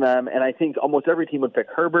 season from them, and I think almost every team would pick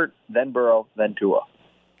Herbert, then Burrow, then Tua.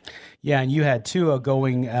 Yeah, and you had Tua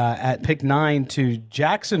going at pick 9 to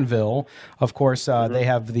Jacksonville. Of course, they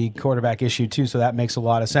have the quarterback issue too, so that makes a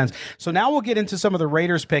lot of sense. So now we'll get into some of the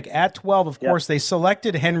Raiders pick. At 12, of course, they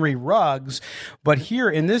selected Henry Ruggs. But here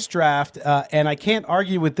in this draft, and I can't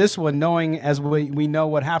argue with this one, knowing as we know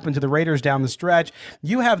what happened to the Raiders down the stretch,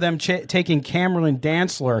 you have them taking Cameron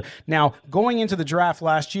Dantzler. Now, going into the draft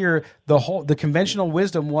last year, the conventional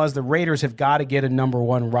wisdom was the Raiders have got to get a number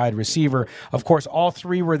 1 wide receiver. Of course, all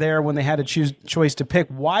 3 were there when they had a choice to pick.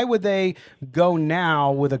 Why would they go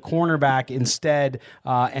now with a cornerback instead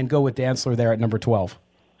and go with Dantzler there at number 12?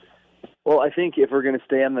 Well, I think if we're going to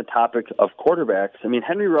stay on the topic of quarterbacks, I mean,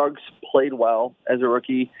 Henry Ruggs played well as a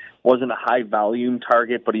rookie, wasn't a high-volume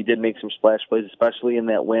target, but he did make some splash plays, especially in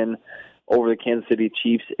that win over the Kansas City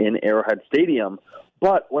Chiefs in Arrowhead Stadium.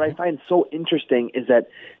 But what I find so interesting is that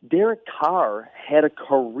Derek Carr had a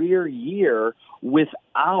career year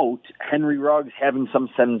without Henry Ruggs having some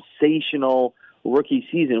sensational rookie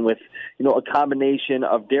season with, a combination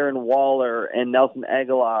of Darren Waller and Nelson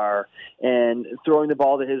Aguilar and throwing the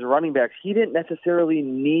ball to his running backs. He didn't necessarily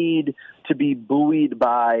need to be buoyed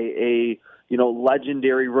by a,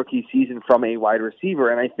 legendary rookie season from a wide receiver.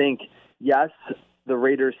 And I think, yes, the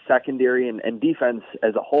Raiders' secondary and defense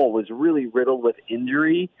as a whole was really riddled with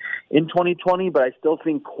injury in 2020, but I still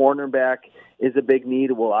think cornerback is a big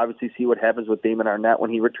need. We'll obviously see what happens with Damon Arnett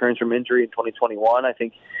when he returns from injury in 2021. I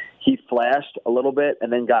think he flashed a little bit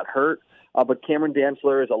and then got hurt. But Cameron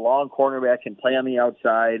Dantzler is a long cornerback, can play on the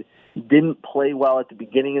outside, didn't play well at the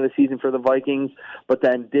beginning of the season for the Vikings, but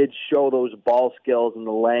then did show those ball skills and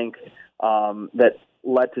the length that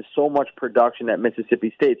led to so much production at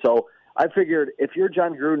Mississippi State. So I figured if you're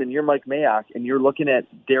John Gruden and you're Mike Mayock and you're looking at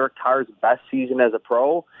Derek Carr's best season as a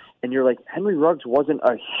pro, and you're like, Henry Ruggs wasn't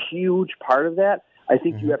a huge part of that, I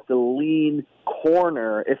think you have to lean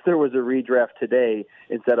corner if there was a redraft today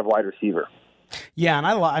instead of wide receiver. Yeah, and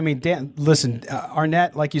I mean, Dan, listen,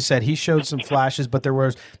 Arnett, like you said, he showed some flashes, but there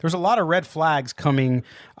was a lot of red flags coming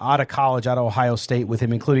out of college, out of Ohio State with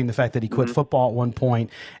him, including the fact that he quit football at one point.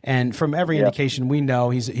 And from every indication we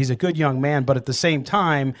know, he's a good young man, but at the same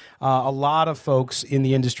time, a lot of folks in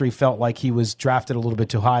the industry felt like he was drafted a little bit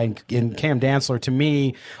too high. And Cam Dantzler, to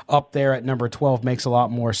me, up there at number 12 makes a lot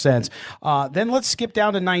more sense. Then let's skip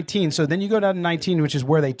down to 19. So then you go down to 19, which is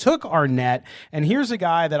where they took Arnett. And here's a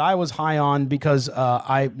guy that I was high on because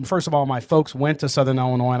first of all, my folks went to Southern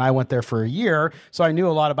Illinois, and I went there for a year, so I knew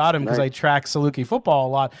a lot about him because I tracked Saluki football a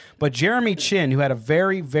lot. But Jeremy Chinn, who had a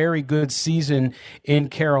very, very good season in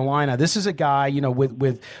Carolina, this is a guy,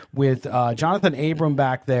 with Jonathan Abram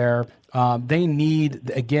back there. They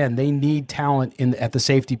need talent at the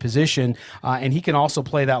safety position, and he can also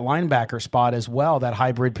play that linebacker spot as well, that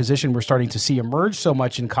hybrid position we're starting to see emerge so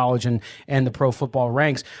much in college and the pro football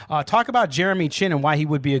ranks. Talk about Jeremy Chinn and why he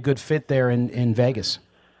would be a good fit there in Vegas.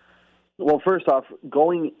 Well, first off,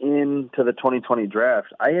 going into the 2020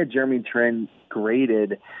 draft, I had Jeremy Chinn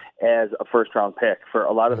graded as a first-round pick for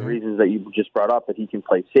a lot of the reasons that you just brought up, that he can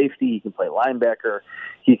play safety, he can play linebacker,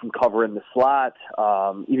 he can cover in the slot.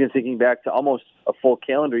 Even thinking back to almost a full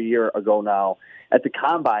calendar year ago now, at the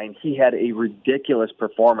Combine, he had a ridiculous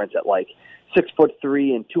performance at like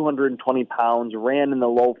 6'3" and 220 pounds, ran in the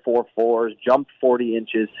low 4.4s, jumped 40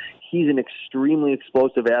 inches. He's an extremely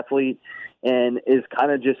explosive athlete and is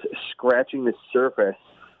kind of just scratching the surface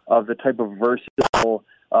of the type of versatile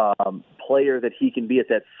player that he can be at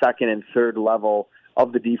that second and third level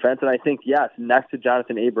of the defense. And I think, yes, next to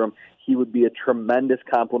Jonathan Abram, he would be a tremendous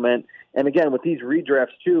compliment. And again, with these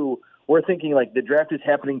redrafts too, we're thinking like the draft is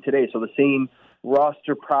happening today, so the same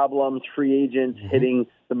roster problems, free agents hitting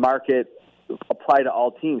the market apply to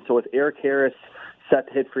all teams. So with Eric Harris set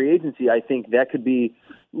to hit free agency, I think that could be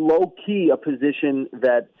low-key a position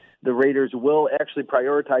that the Raiders will actually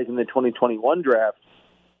prioritize in the 2021 draft.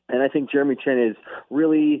 And I think Jeremy Chinn is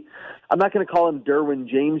really, I'm not going to call him Derwin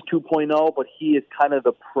James 2.0, but he is kind of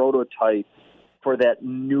the prototype for that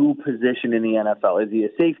new position in the NFL. Is he a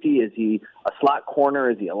safety? Is he a slot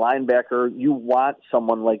corner? Is he a linebacker? You want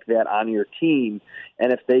someone like that on your team.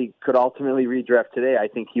 And if they could ultimately redraft today, I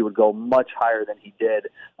think he would go much higher than he did,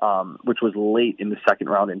 which was late in the second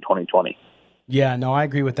round in 2020. Yeah, no, I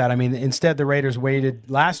agree with that. I mean, instead, the Raiders waited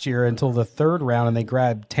last year until the third round, and they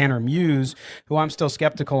grabbed Tanner Muse, who I'm still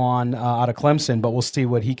skeptical on out of Clemson, but we'll see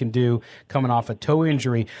what he can do coming off a toe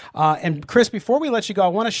injury. And Chris, before we let you go, I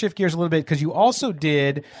want to shift gears a little bit because you also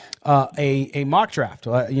did a mock draft.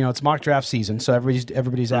 It's mock draft season, so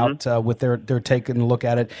everybody's out with their taking a look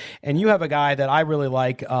at it. And you have a guy that I really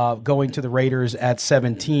like going to the Raiders at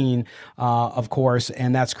 17, of course,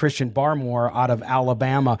 and that's Christian Barmore out of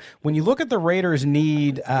Alabama. When you look at the Raiders'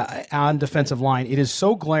 need on defensive line, it is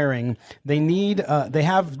so glaring. They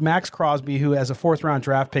have Max Crosby, who as a fourth-round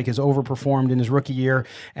draft pick has overperformed in his rookie year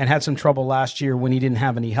and had some trouble last year when he didn't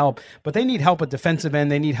have any help. But they need help at defensive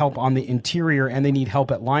end, they need help on the interior, and they need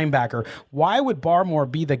help at linebacker. Why would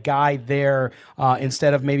Barmore be the guy there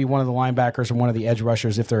instead of maybe one of the linebackers or one of the edge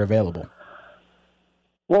rushers if they're available?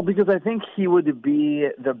 Well, because I think he would be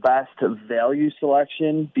the best value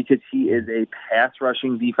selection because he is a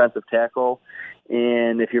pass-rushing defensive tackle.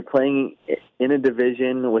 And if you're playing in a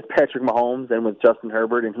division with Patrick Mahomes and with Justin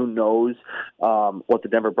Herbert, and who knows what the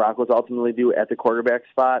Denver Broncos ultimately do at the quarterback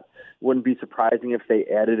spot, wouldn't be surprising if they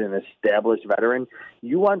added an established veteran.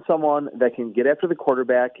 You want someone that can get after the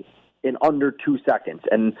quarterback in under 2 seconds.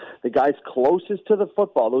 And the guys closest to the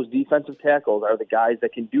football, those defensive tackles, are the guys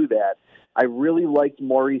that can do that. I really liked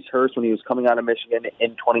Maurice Hurst when he was coming out of Michigan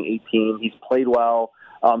in 2018. He's played well.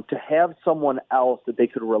 To have someone else that they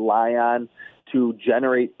could rely on to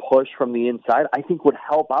generate push from the inside, I think would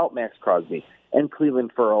help out Max Crosby and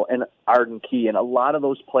Cleveland Ferrell and Arden Key and a lot of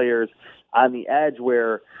those players on the edge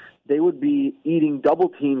where they would be eating double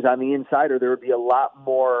teams on the inside, or there would be a lot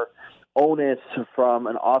more onus from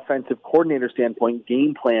an offensive coordinator standpoint,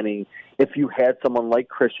 game planning, if you had someone like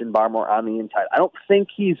Christian Barmore on the inside. I don't think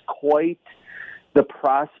he's quite the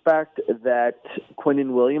prospect that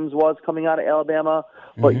Quinnen Williams was coming out of Alabama,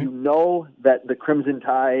 but you know that the Crimson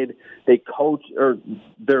Tide,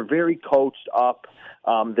 they're very coached up.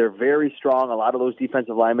 They're very strong, a lot of those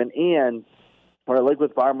defensive linemen, and what I like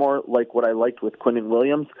with Barmore, like what I liked with Quinnen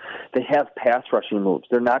Williams, they have pass rushing moves.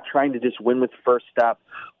 They're not trying to just win with first step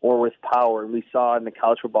or with power. And we saw in the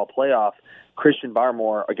college football playoff, Christian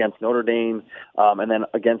Barmore against Notre Dame, and then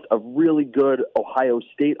against a really good Ohio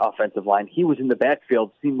State offensive line. He was in the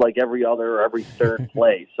backfield, seemed like every other or every third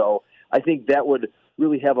play. So I think that would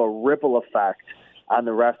really have a ripple effect on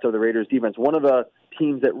the rest of the Raiders defense. One of the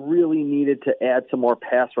teams that really needed to add some more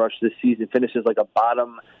pass rush this season finishes like a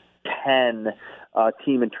bottom 10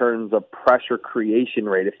 team in terms of pressure creation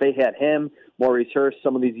rate. If they had him, Maurice Hurst,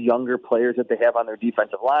 some of these younger players that they have on their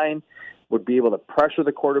defensive line would be able to pressure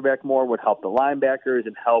the quarterback more, would help the linebackers,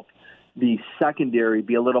 and help the secondary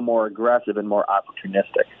be a little more aggressive and more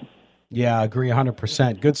opportunistic. Yeah, I agree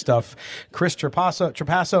 100%. Good stuff. Chris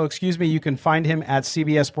Trapasso, you can find him at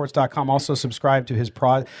cbssports.com. Also subscribe to his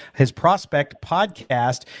Prospect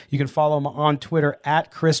podcast. You can follow him on Twitter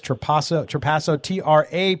at Chris Trapasso, Trapasso.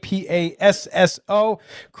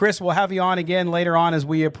 Chris, we'll have you on again later on as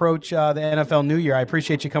we approach the NFL New Year. I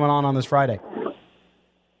appreciate you coming on this Friday.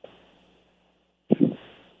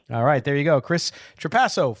 All right, there you go. Chris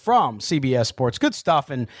Trapasso from CBS Sports. Good stuff.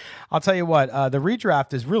 And I'll tell you what, the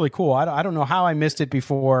redraft is really cool. I don't know how I missed it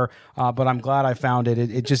before, but I'm glad I found it.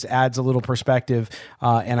 It just adds a little perspective.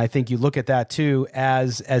 And I think you look at that too,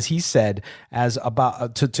 as he said, as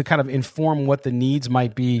about to kind of inform what the needs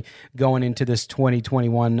might be going into this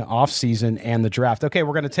 2021 offseason and the draft. Okay,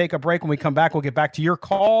 we're going to take a break. When we come back, we'll get back to your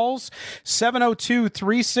calls.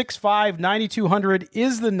 702-365-9200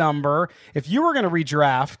 is the number. If you were going to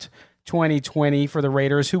redraft 2020 for the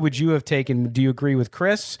Raiders, who would you have taken? Do you agree with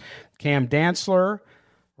Chris? Cam Dantzler,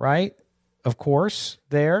 right? Of course,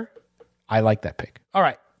 there. I like that pick. All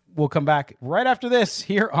right, we'll come back right after this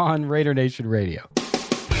here on Raider Nation Radio.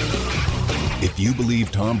 If you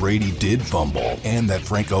believe Tom Brady did fumble and that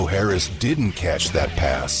Franco Harris didn't catch that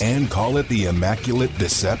pass and call it the Immaculate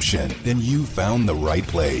Deception, then you found the right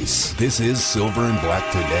place. This is Silver and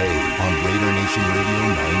Black Today on Raider Nation Radio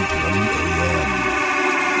 920 AM.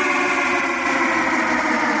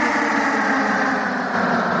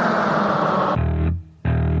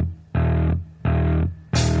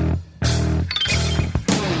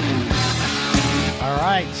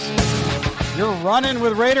 You're running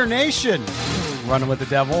with Raider Nation. Running with the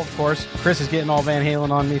devil, of course. Chris is getting all Van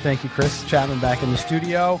Halen on me. Thank you, Chris. Chapman back in the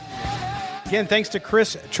studio. Again, thanks to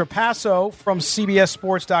Chris Trapasso from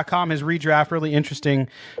CBSSports.com. His redraft, really interesting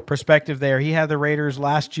perspective there. He had the Raiders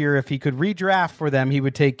last year. If he could redraft for them, he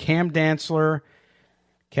would take Cameron Dantzler,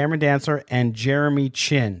 and Jeremy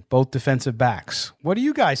Chin, both defensive backs. What do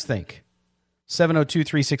you guys think?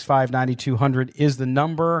 702-365-9200 is the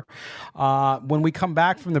number. When we come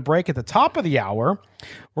back from the break at the top of the hour,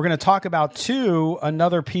 we're going to talk about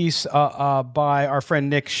another piece by our friend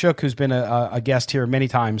Nick Shook, who's been a guest here many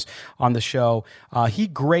times on the show. He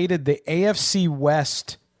graded the AFC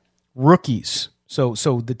West rookies. So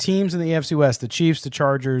the teams in the AFC West, the Chiefs, the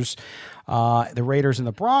Chargers, the Raiders, and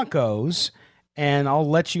the Broncos. And I'll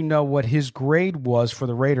let you know what his grade was for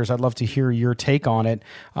the Raiders. I'd love to hear your take on it.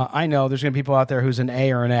 I know there's going to be people out there who's an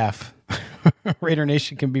A or an F. Raider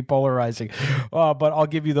Nation can be polarizing. But I'll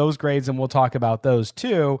give you those grades, and we'll talk about those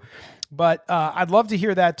too. But I'd love to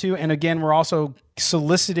hear that too. And again, we're also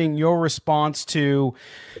soliciting your response to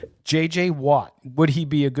J.J. Watt. Would he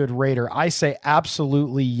be a good Raider? I say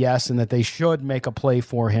absolutely yes, and that they should make a play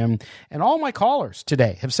for him. And all my callers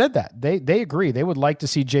today have said that. They agree. They would like to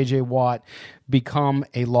see J.J. Watt become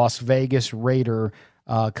a Las Vegas Raider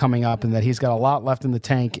coming up, and that he's got a lot left in the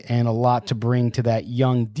tank and a lot to bring to that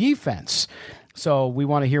young defense. So we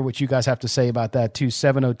want to hear what you guys have to say about that too.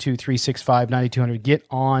 702-365-9200. Get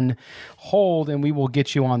on hold, and we will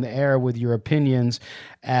get you on the air with your opinions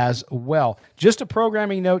as well. Just a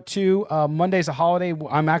programming note too. Monday's a holiday.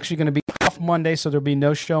 I'm actually going to be off Monday, so there'll be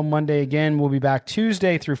no show Monday again. We'll be back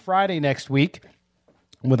Tuesday through Friday next week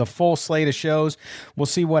with a full slate of shows. We'll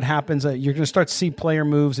see what happens. You're going to start to see player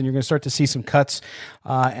moves, and you're going to start to see some cuts,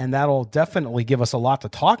 and that'll definitely give us a lot to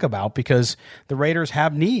talk about because the Raiders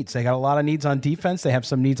have needs. They got a lot of needs on defense. They have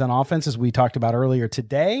some needs on offense, as we talked about earlier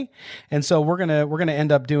today, and so we're gonna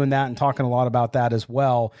end up doing that and talking a lot about that as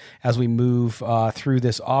well as we move through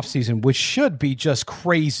this offseason, which should be just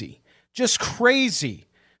crazy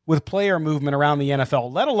with player movement around the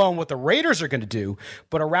NFL, let alone what the Raiders are going to do,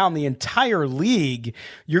 but around the entire league,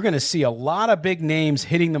 you're going to see a lot of big names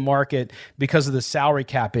hitting the market because of the salary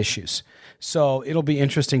cap issues. So it'll be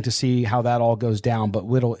interesting to see how that all goes down, but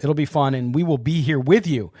it'll be fun, and we will be here with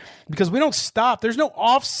you because we don't stop. There's no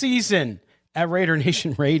off season at Raider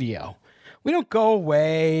Nation Radio. We don't go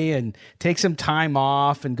away and take some time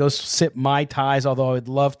off and go sip Mai Tais, although I'd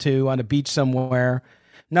love to, on a beach somewhere.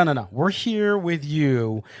 No. We're here with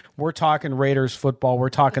you. We're talking Raiders football. We're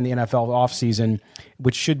talking the NFL offseason,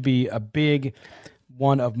 which should be a big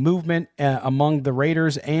one of movement among the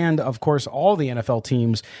Raiders and, of course, all the NFL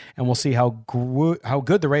teams. And we'll see how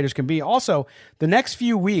good the Raiders can be. Also, the next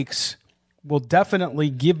few weeks will definitely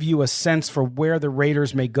give you a sense for where the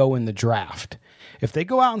Raiders may go in the draft. If they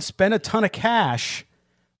go out and spend a ton of cash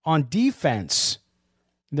on defense,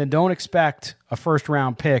 then don't expect a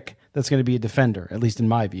first-round pick that's going to be a defender, at least in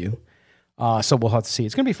my view. So we'll have to see.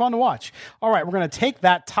 It's going to be fun to watch. All right, we're going to take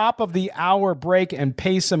that top of the hour break and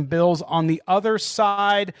pay some bills. On the other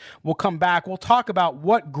side, we'll come back. We'll talk about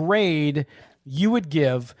what grade you would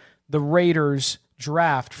give the Raiders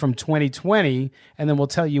draft from 2020, and then we'll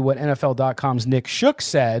tell you what NFL.com's Nick Shook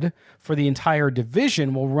said for the entire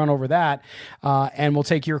division. We'll run over that, and we'll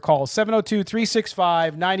take your call,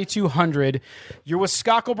 702-365-9200. You're with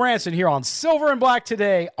Scott Branson here on Silver and Black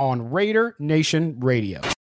today on Raider Nation Radio.